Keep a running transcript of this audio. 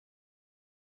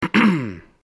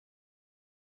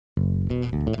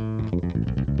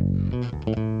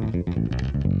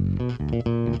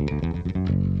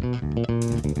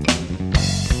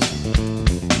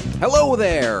Hello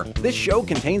there! This show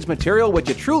contains material which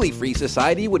a truly free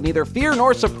society would neither fear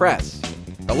nor suppress.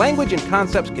 The language and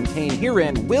concepts contained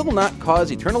herein will not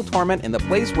cause eternal torment in the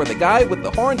place where the guy with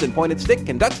the horns and pointed stick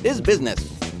conducts his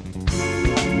business.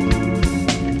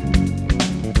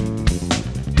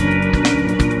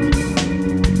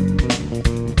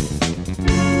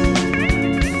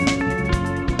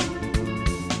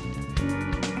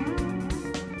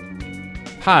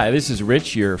 Hi, this is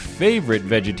Rich, your favorite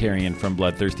vegetarian from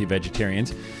Bloodthirsty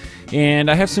Vegetarians, and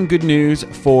I have some good news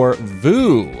for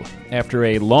VOO. After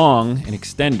a long and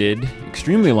extended,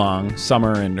 extremely long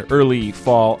summer and early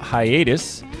fall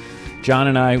hiatus, John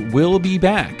and I will be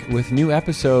back with new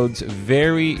episodes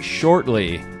very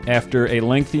shortly. After a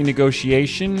lengthy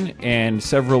negotiation and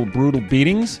several brutal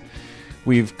beatings,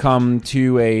 we've come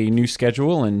to a new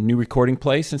schedule and new recording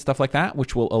place and stuff like that,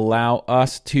 which will allow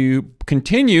us to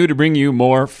continue to bring you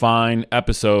more fine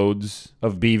episodes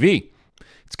of BV.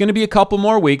 It's going to be a couple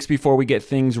more weeks before we get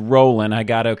things rolling. I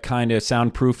got to kind of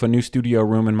soundproof a new studio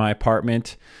room in my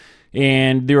apartment,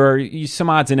 and there are some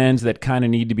odds and ends that kind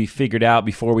of need to be figured out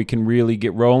before we can really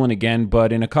get rolling again.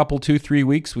 But in a couple, 2-3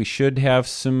 weeks, we should have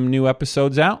some new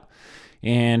episodes out.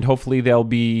 And hopefully they'll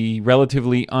be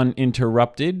relatively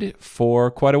uninterrupted for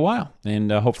quite a while.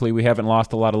 And hopefully we haven't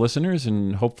lost a lot of listeners,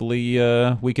 and hopefully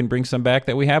we can bring some back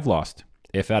that we have lost,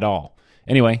 if at all.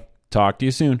 Anyway, talk to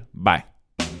you soon. Bye.